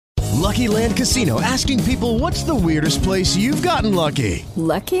Lucky Land Casino, asking people, what's the weirdest place you've gotten lucky?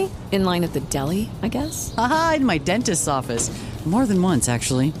 Lucky? In line at the deli, I guess? Aha, in my dentist's office. More than once,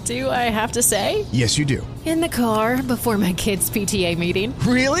 actually. Do I have to say? Yes, you do. In the car before my kids' PTA meeting.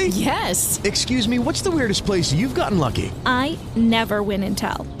 Really? Yes. Excuse me, what's the weirdest place you've gotten lucky? I never win and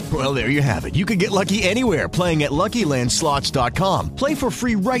tell. Well, there you have it. You can get lucky anywhere, playing at LuckyLandSlots.com. Play for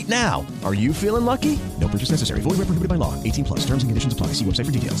free right now. Are you feeling lucky? No purchase necessary. Void where prohibited by law. 18 plus. Terms and conditions apply. See website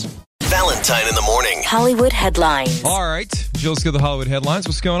for details. Valentine in the morning. Hollywood headlines. All right. Jill's got the Hollywood headlines.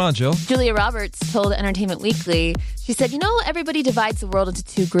 What's going on, Jill? Julia Roberts told Entertainment Weekly, she said, everybody divides the world into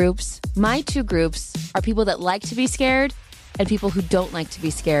two groups. My two groups are people that like to be scared and people who don't like to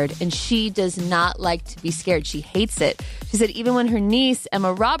be scared. And she does not like to be scared. She hates it. She said even when her niece,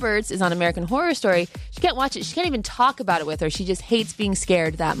 Emma Roberts, is on American Horror Story, she can't watch it. She can't even talk about it with her. She just hates being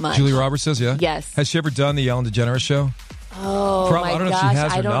scared that much. Julia Roberts says, yeah? Yes. Has she ever done the Ellen DeGeneres show? Oh, I don't know if she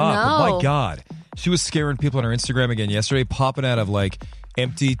has or not. know. But my God. She was scaring people on her Instagram again yesterday, popping out of like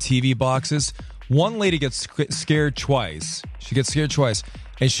empty TV boxes. One lady gets scared twice. She gets scared twice.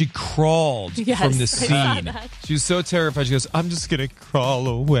 And she crawled from the scene. She was so terrified. She goes, I'm just going to crawl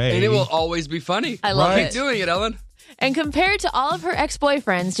away. And it will always be funny. I love it. Keep doing it, Ellen. And compared to all of her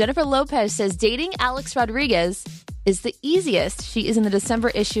ex-boyfriends, Jennifer Lopez says dating Alex Rodriguez is the easiest. She is in the December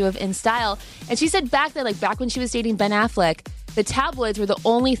issue of In Style. And she said back then, back when she was dating Ben Affleck, the tabloids were the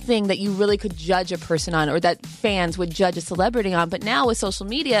only thing that you really could judge a person on or that fans would judge a celebrity on. But now with social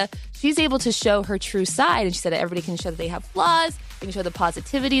media, she's able to show her true side. And she said that everybody can show that they have flaws. They can show the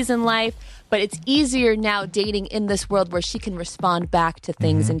positivities in life. But it's easier now dating in this world where she can respond back to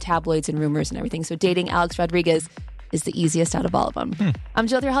things in tabloids and rumors and everything. So dating Alex Rodriguez is the easiest out of all of them. I'm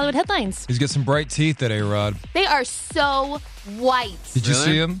Jill with your Hollywood headlines. He's got some bright teeth, that A-Rod. They are so white. Did you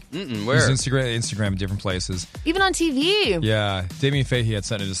see him? Where? He's Instagram in different places. Even on TV. Yeah. Damien Fahey had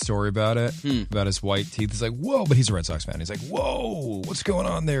sent in a story about it, about his white teeth. He's like, whoa, but he's a Red Sox fan. He's like, whoa, what's going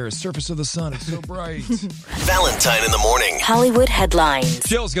on there? Surface of the sun, it's so bright. Valentine in the morning. Hollywood headlines.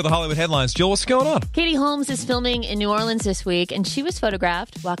 Jill's got the Hollywood headlines. Jill, what's going on? Katie Holmes is filming in New Orleans this week, and she was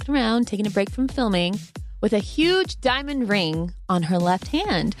photographed walking around, taking a break from filming, with a huge diamond ring on her left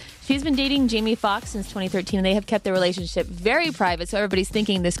hand. She's been dating Jamie Foxx since 2013, and they have kept their relationship very private, so everybody's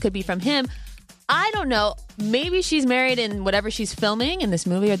thinking this could be from him. I don't know. Maybe she's married in whatever she's filming in this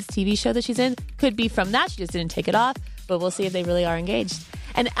movie or this TV show that she's in. Could be from that. She just didn't take it off, but we'll see if they really are engaged.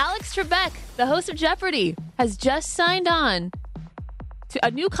 And Alex Trebek, the host of Jeopardy, has just signed on to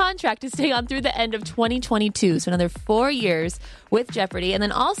a new contract to stay on through the end of 2022. So another 4 years with Jeopardy. And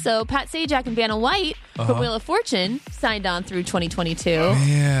then also Pat Sajak and Vanna White from Wheel of Fortune signed on through 2022.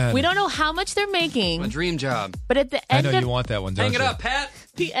 Man. We don't know how much they're making. My dream job. But at the I end know of you want that one, don't Hang you? it up, Pat.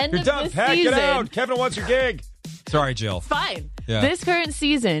 the end You're of done, this Pat. season, Get out. Kevin wants your gig. Sorry, Jill. fine. Yeah. This current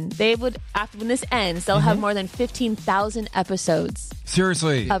season, they would, after when this ends, they'll have more than 15,000 episodes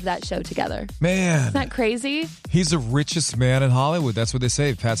Seriously. of that show together. Man. Isn't that crazy? He's the richest man in Hollywood. That's what they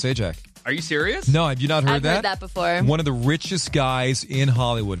say, Pat Sajak. Are you serious? No, have you not heard I've that? heard that before. One of the richest guys in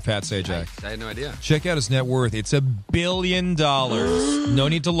Hollywood, Pat Sajak. I had no idea. Check out his net worth. It's $1 billion. No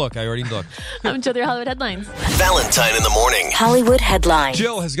need to look. I already looked. I'm Jill, your Hollywood headlines. Valentine in the morning. Hollywood headlines.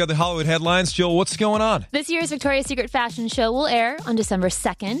 Jill has got the Hollywood headlines. Jill, what's going on? This year's Victoria's Secret fashion show will air on December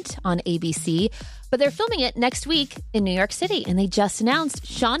 2nd on ABC, but they're filming it next week in New York City, and they just announced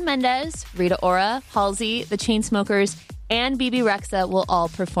Shawn Mendes, Rita Ora, Halsey, the Chainsmokers, and BB Rexa will all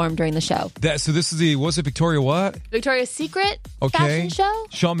perform during the show. So this is was it Victoria what? Victoria's Secret Okay. fashion show?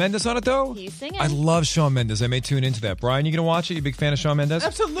 Shawn Mendes on it, though? He's singing. I love Shawn Mendes. I may tune into that. Brian, you going to watch it? You a big fan of Shawn Mendes?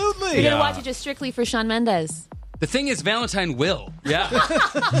 Absolutely. You're going to watch it just strictly for Shawn Mendes. The thing is, Valentine will. Yeah.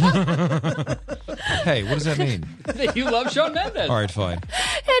 Hey, what does that mean? You love Shawn Mendes. All right, fine.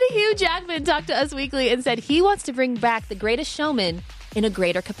 And Hugh Jackman talked to Us Weekly and said he wants to bring back The Greatest Showman in a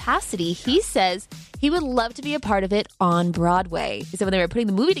greater capacity. He says he would love to be a part of it on Broadway. He said when they were putting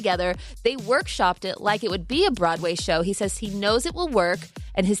the movie together, they workshopped it like it would be a Broadway show. He says he knows it will work,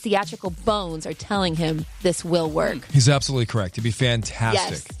 and his theatrical bones are telling him this will work. He's absolutely correct. It'd be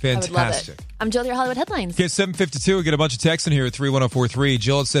fantastic. Yes, Fantastic. I would love it. I'm Jill, your Hollywood headlines. Okay, 7:52. We get a bunch of texts in here at 31043.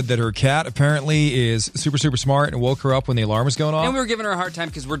 Jill had said that her cat apparently is super, super smart and woke her up when the alarm was going off. And we were giving her a hard time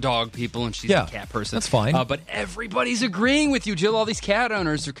because we're dog people and she's a cat person. That's fine. But everybody's agreeing with you, Jill. All these cat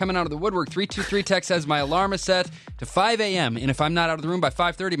owners are coming out of the woodwork. 323 text says, my alarm is set to 5 a.m. And if I'm not out of the room by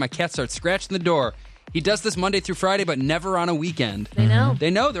 5:30, my cat starts scratching the door. He does this Monday through Friday, but never on a weekend. They know. They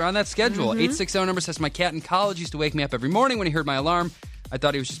know. They're on that schedule. 860 number says, my cat in college used to wake me up every morning when he heard my alarm. I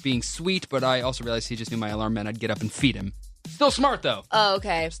thought he was just being sweet, but I also realized he just knew my alarm meant I'd get up and feed him. Still smart, though. Oh,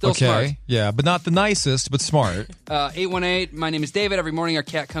 okay. Still smart. Yeah, but not the nicest, but smart. 818, my name is David. Every morning our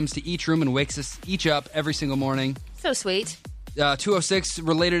cat comes to each room and wakes us each up every single morning. So sweet. 206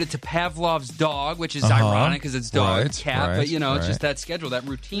 related it to Pavlov's dog, which is ironic because it's dog, cat, but it's just that schedule, that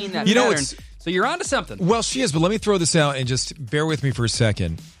routine, that pattern. So you're onto something. Well, she is, but let me throw this out and just bear with me for a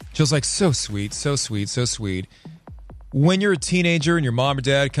second. She was like, so sweet, so sweet, so sweet. When you're a teenager and your mom or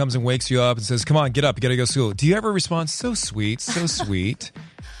dad comes and wakes you up and says, come on, get up, you got to go to school. Do you ever respond, so sweet, so sweet?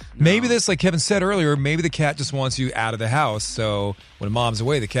 No. Maybe this, like Kevin said earlier, maybe the cat just wants you out of the house so when mom's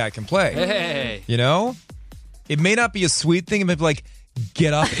away, the cat can play. Hey. You know? It may not be a sweet thing. It may be like,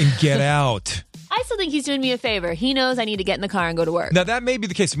 get up and get out. I still think he's doing me a favor. He knows I need to get in the car and go to work. Now, that may be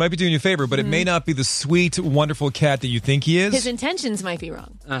the case. He might be doing you a favor, but it may not be the sweet, wonderful cat that you think he is. His intentions might be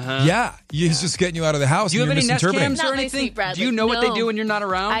wrong. Yeah. He's just getting you out of the house. Do you have any Nest cams Not or my anything? sweet Bradley. Do you know what No. they do when you're not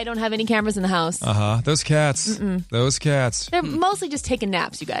around? I don't have any cameras in the house. Those cats. Those cats. They're mostly just taking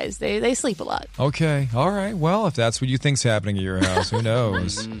naps, you guys. They sleep a lot. Okay. All right. Well, if that's what you think's happening at your house, who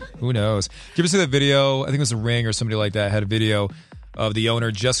knows? Who knows? Did you ever see that video? I think it was a Ring or somebody like that had a video of the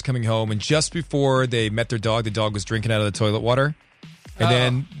owner just coming home, and just before they met their dog, the dog was drinking out of the toilet water. And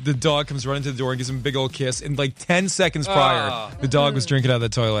then the dog comes running to the door and gives him a big old kiss. And like 10 seconds prior, the dog was drinking out of the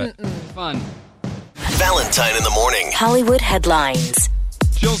toilet. Fun. Valentine in the morning. Hollywood headlines.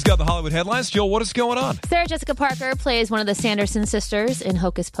 Jill's got the Hollywood headlines. Jill, what is going on? Sarah Jessica Parker plays one of the Sanderson sisters in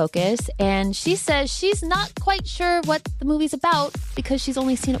Hocus Pocus, and she says she's not quite sure what the movie's about because she's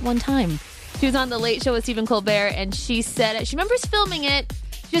only seen it one time. She was on The Late Show with Stephen Colbert, and she said she remembers filming it.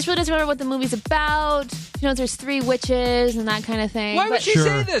 She just really doesn't remember what the movie's about. She knows there's 3 witches and that kind of thing. Why would she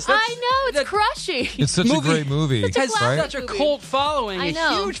say this? I know, it's crushing. It's such a great movie. It has right? such a cult following, I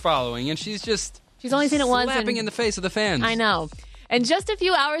know. a huge following, and she's only seen it once. Slapping in the face of the fans. I know. And just a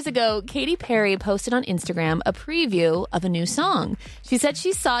few hours ago, Katy Perry posted on Instagram a preview of a new song. She said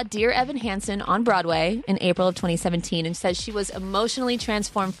she saw Dear Evan Hansen on Broadway in April of 2017 and says she was emotionally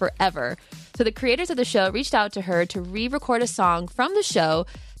transformed forever. So the creators of the show reached out to her to re-record a song from the show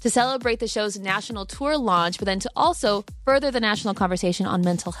to celebrate the show's national tour launch, but then to also further the national conversation on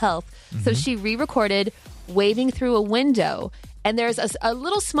mental health. So she re-recorded Waving Through a Window. And there's a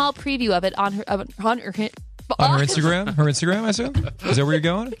little small preview of it on her Instagram? Her Instagram, I assume? Is that where you're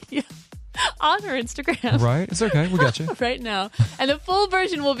going? Yeah. On her Instagram. Right. It's okay. We got you. Right now. And the full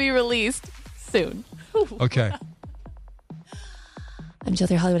version will be released soon. Okay. I'm Jill,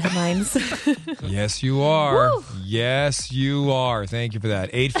 their Hollywood headlines. Yes, you are. Woo. Yes, you are. Thank you for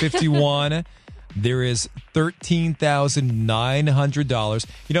that. 8:51. There is $13,900.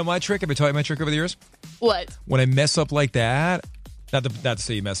 You know my trick? I've been telling you my trick over the years? What? When I mess up like that, not to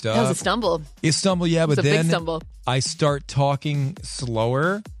say you messed up. That was a stumble. It's stumble, yeah, but It's a big then stumble. I start talking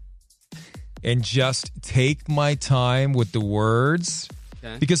slower and just take my time with the words.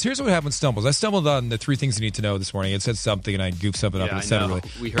 Okay. Because here's what happens with stumbles. I stumbled on the 3 things you need to know this morning. It said something and I goofed something up and it sounded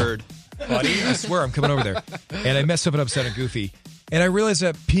really. We heard. Buddy, I swear I'm coming over there. And I messed something up, sounded goofy. And I realized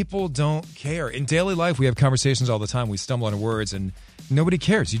that people don't care. In daily life, we have conversations all the time. We stumble on words and nobody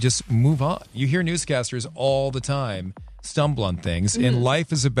cares. You just move on. You hear newscasters all the time stumble on things. And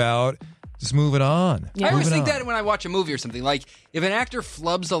life is about just moving on. I always think that when I watch a movie or something. Like, if an actor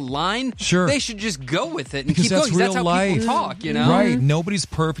flubs a line, they should just go with it and because keep going. Real That's how life. people talk, you know? Right. Nobody's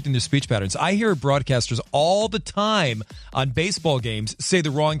perfect in their speech patterns. I hear broadcasters all the time on baseball games say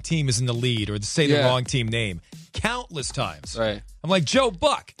the wrong team is in the lead or say the wrong team name. Countless times. Right. I'm like, Joe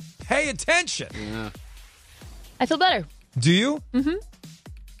Buck, pay attention. Yeah. I feel better. Do you? Mm-hmm.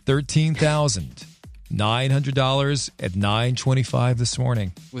 $13,900 at 9:25 this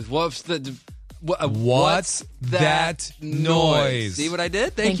morning. With what's that noise? See what I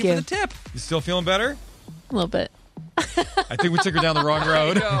did? Thank you for the tip. You still feeling better? A little bit. I think we took her down the wrong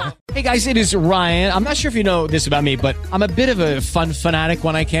road. Hey guys, it is Ryan. I'm not sure if you know this about me, but I'm a bit of a fun fanatic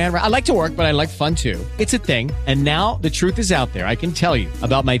when I can. I like to work, but I like fun too. It's a thing. And now the truth is out there. I can tell you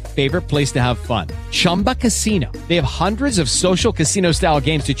about my favorite place to have fun. Chumba Casino. They have hundreds of social casino style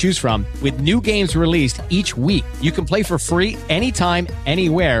games to choose from with new games released each week. You can play for free anytime,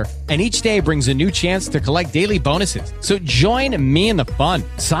 anywhere. And each day brings a new chance to collect daily bonuses. So join me in the fun.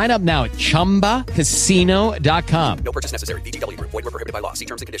 Sign up now at ChumbaCasino.com. No purchase necessary. VGW Group. Void where prohibited by law. See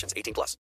terms and conditions. 18+.